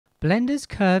Blender's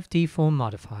Curve Deform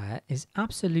modifier is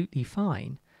absolutely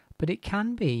fine, but it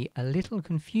can be a little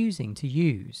confusing to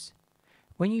use.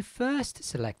 When you first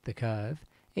select the curve,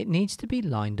 it needs to be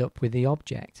lined up with the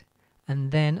object, and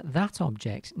then that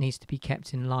object needs to be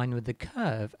kept in line with the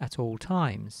curve at all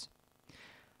times.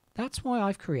 That's why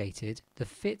I've created the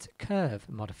Fit Curve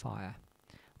modifier.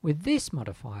 With this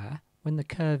modifier, when the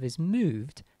curve is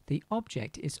moved, the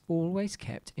object is always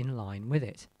kept in line with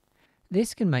it.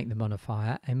 This can make the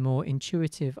modifier a more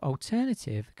intuitive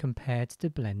alternative compared to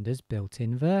Blender's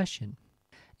built-in version.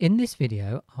 In this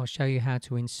video, I'll show you how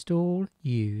to install,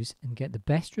 use, and get the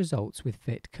best results with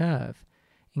Fit Curve,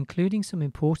 including some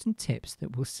important tips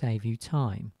that will save you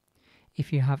time.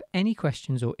 If you have any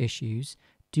questions or issues,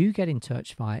 do get in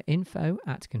touch via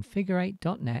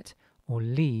info@configurate.net or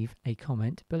leave a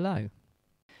comment below.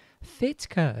 Fit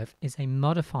Curve is a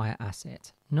modifier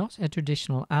asset, not a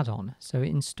traditional add-on, so it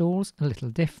installs a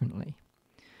little differently.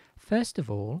 First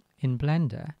of all, in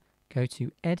Blender, go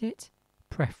to Edit,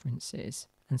 Preferences,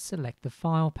 and select the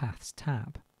File Paths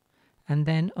tab. And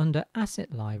then under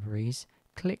Asset Libraries,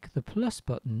 click the plus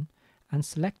button and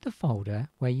select the folder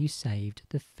where you saved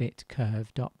the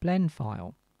fitcurve.blend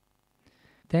file.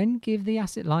 Then give the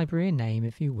asset library a name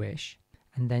if you wish,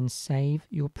 and then save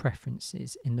your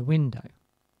preferences in the window.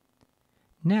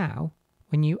 Now,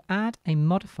 when you add a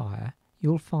modifier,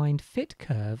 you'll find Fit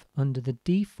Curve under the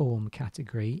Deform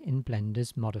category in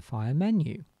Blender's modifier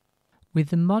menu. With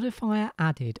the modifier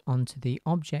added onto the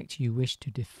object you wish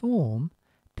to deform,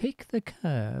 pick the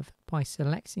curve by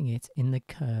selecting it in the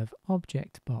Curve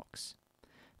Object box.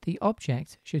 The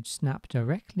object should snap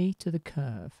directly to the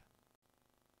curve.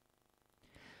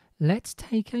 Let's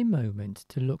take a moment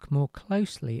to look more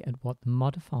closely at what the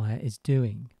modifier is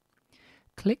doing.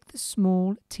 Click the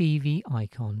small TV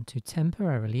icon to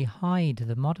temporarily hide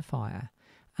the modifier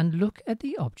and look at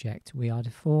the object we are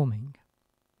deforming.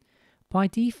 By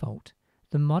default,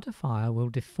 the modifier will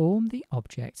deform the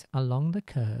object along the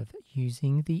curve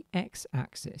using the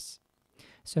x-axis.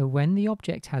 So when the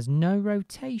object has no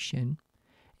rotation,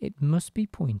 it must be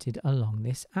pointed along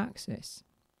this axis.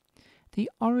 The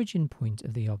origin point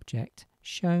of the object,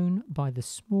 shown by the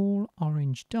small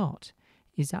orange dot,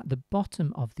 is at the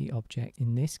bottom of the object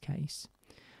in this case.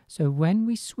 So when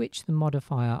we switch the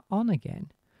modifier on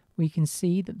again, we can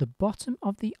see that the bottom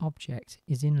of the object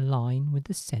is in line with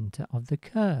the center of the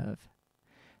curve.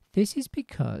 This is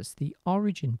because the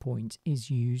origin point is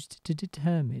used to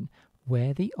determine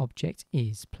where the object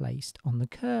is placed on the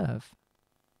curve.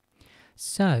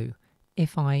 So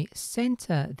if I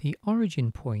center the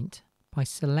origin point by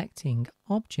selecting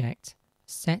Object,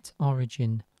 Set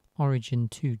Origin, Origin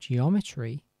to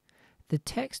Geometry, the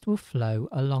text will flow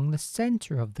along the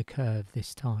center of the curve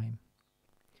this time.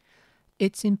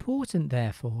 It's important,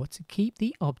 therefore, to keep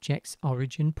the object's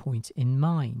origin point in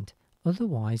mind,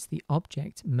 otherwise the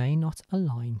object may not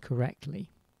align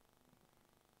correctly.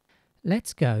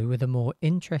 Let's go with a more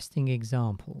interesting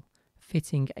example,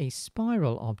 fitting a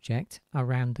spiral object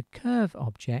around the curve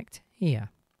object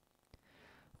here.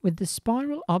 With the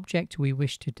spiral object we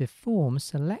wish to deform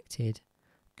selected,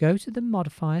 go to the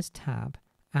Modifiers tab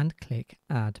and click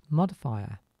Add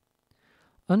Modifier.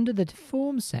 Under the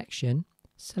Deform section,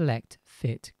 select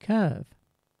Fit Curve.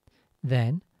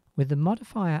 Then, with the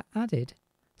modifier added,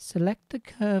 select the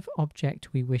curve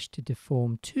object we wish to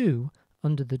deform to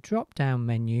under the drop-down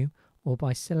menu or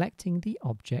by selecting the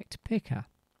Object Picker.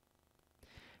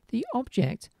 The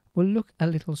object will look a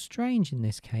little strange in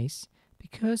this case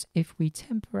because if we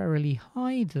temporarily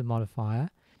hide the modifier,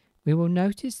 we will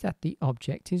notice that the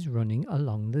object is running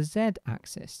along the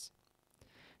z-axis.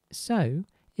 So,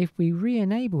 if we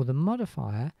re-enable the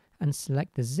modifier and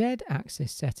select the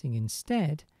z-axis setting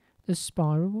instead, the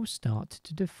spiral will start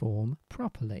to deform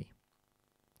properly.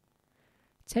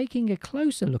 Taking a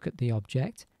closer look at the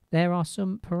object, there are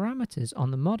some parameters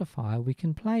on the modifier we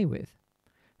can play with.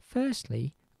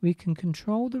 Firstly, we can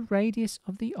control the radius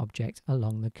of the object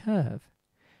along the curve.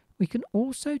 We can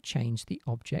also change the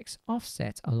object's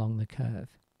offset along the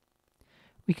curve.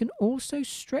 We can also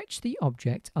stretch the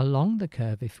object along the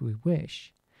curve if we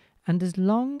wish, and as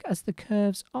long as the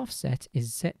curve's offset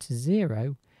is set to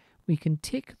 0, we can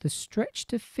tick the Stretch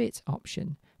to Fit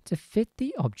option to fit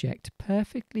the object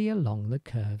perfectly along the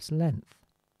curve's length.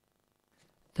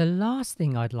 The last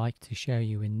thing I'd like to show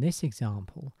you in this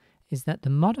example is that the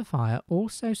modifier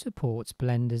also supports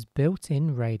Blender's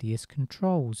built-in radius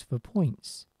controls for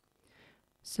points.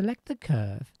 Select the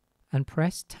curve and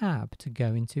press Tab to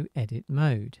go into Edit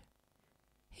mode.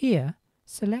 Here,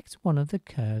 select one of the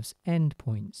curve's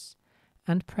endpoints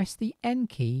and press the N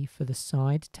key for the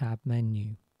side tab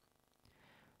menu.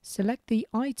 Select the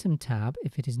Item tab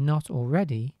if it is not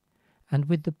already, and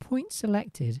with the point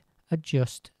selected,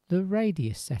 adjust the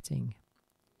radius setting.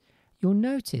 You'll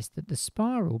notice that the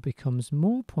spiral becomes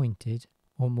more pointed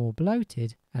or more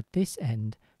bloated at this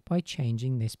end by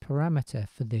changing this parameter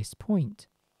for this point.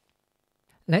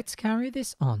 Let's carry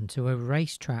this on to a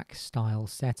racetrack style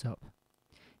setup.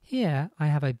 Here I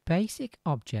have a basic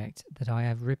object that I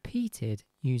have repeated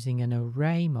using an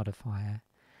array modifier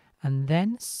and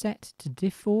then set to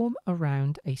deform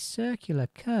around a circular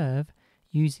curve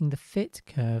using the fit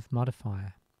curve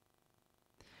modifier.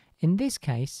 In this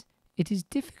case, it is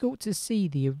difficult to see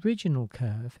the original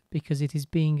curve because it is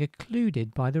being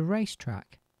occluded by the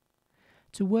racetrack.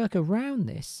 To work around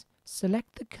this,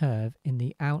 select the curve in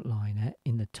the outliner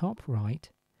in the top right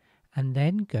and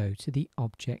then go to the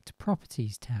Object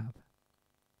Properties tab.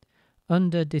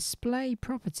 Under Display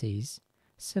Properties,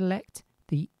 select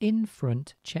the In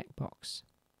Front checkbox.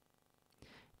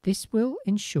 This will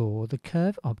ensure the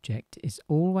curve object is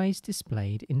always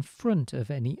displayed in front of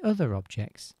any other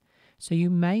objects, so you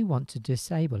may want to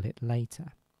disable it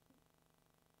later.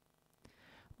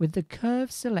 With the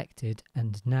curve selected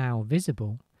and now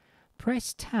visible,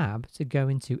 press Tab to go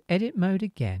into Edit mode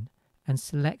again and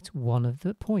select one of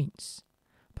the points,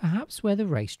 perhaps where the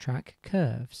racetrack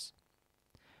curves.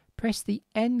 Press the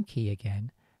N key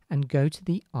again and go to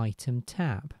the Item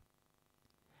tab.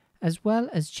 As well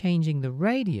as changing the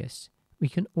radius, we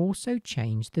can also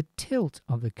change the tilt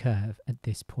of the curve at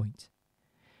this point.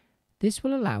 This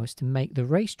will allow us to make the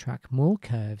racetrack more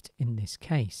curved in this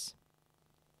case.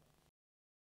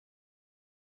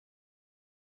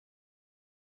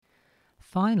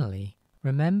 Finally,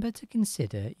 remember to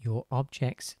consider your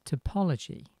object's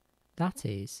topology, that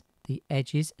is, the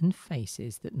edges and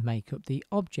faces that make up the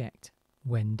object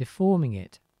when deforming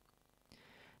it.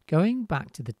 Going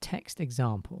back to the text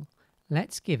example,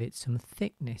 let's give it some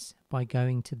thickness by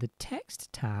going to the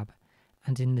Text tab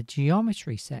and in the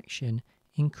Geometry section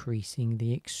increasing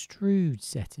the Extrude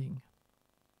setting.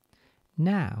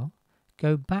 Now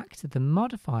go back to the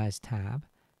Modifiers tab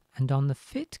and on the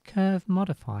Fit Curve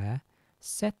modifier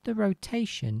set the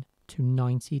rotation to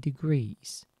 90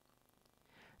 degrees.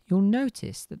 You'll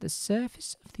notice that the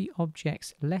surface of the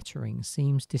object's lettering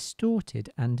seems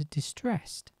distorted and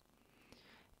distressed.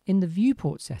 In the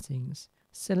Viewport settings,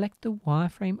 select the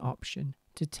wireframe option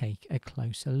to take a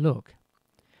closer look.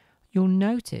 You'll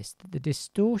notice that the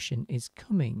distortion is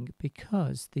coming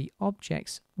because the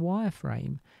object's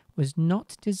wireframe was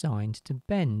not designed to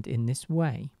bend in this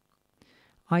way.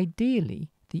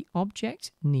 Ideally, the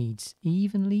object needs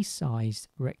evenly sized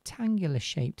rectangular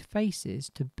shaped faces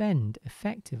to bend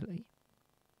effectively.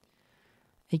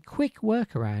 A quick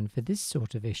workaround for this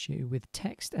sort of issue with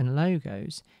text and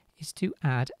logos is to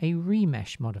add a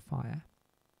Remesh modifier.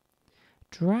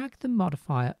 Drag the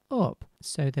modifier up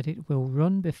so that it will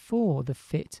run before the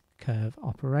fit curve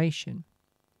operation.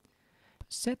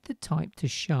 Set the type to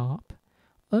sharp,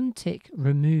 untick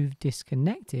Remove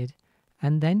Disconnected,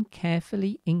 and then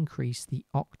carefully increase the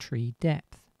octree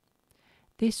depth.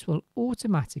 This will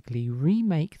automatically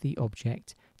remake the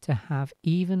object to have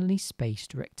evenly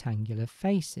spaced rectangular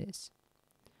faces.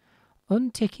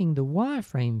 Unticking the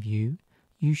wireframe view,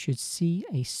 you should see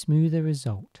a smoother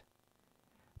result.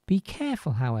 Be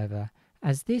careful, however,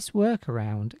 as this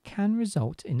workaround can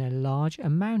result in a large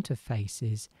amount of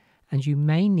faces and you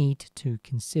may need to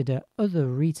consider other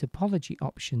retopology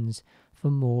options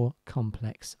for more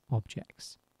complex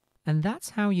objects. And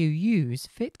that's how you use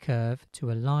Fit Curve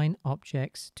to align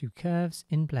objects to curves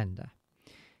in Blender.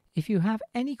 If you have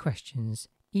any questions,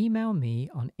 email me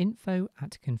on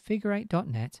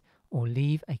info@configurate.net or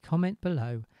leave a comment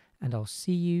below, and I'll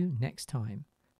see you next time.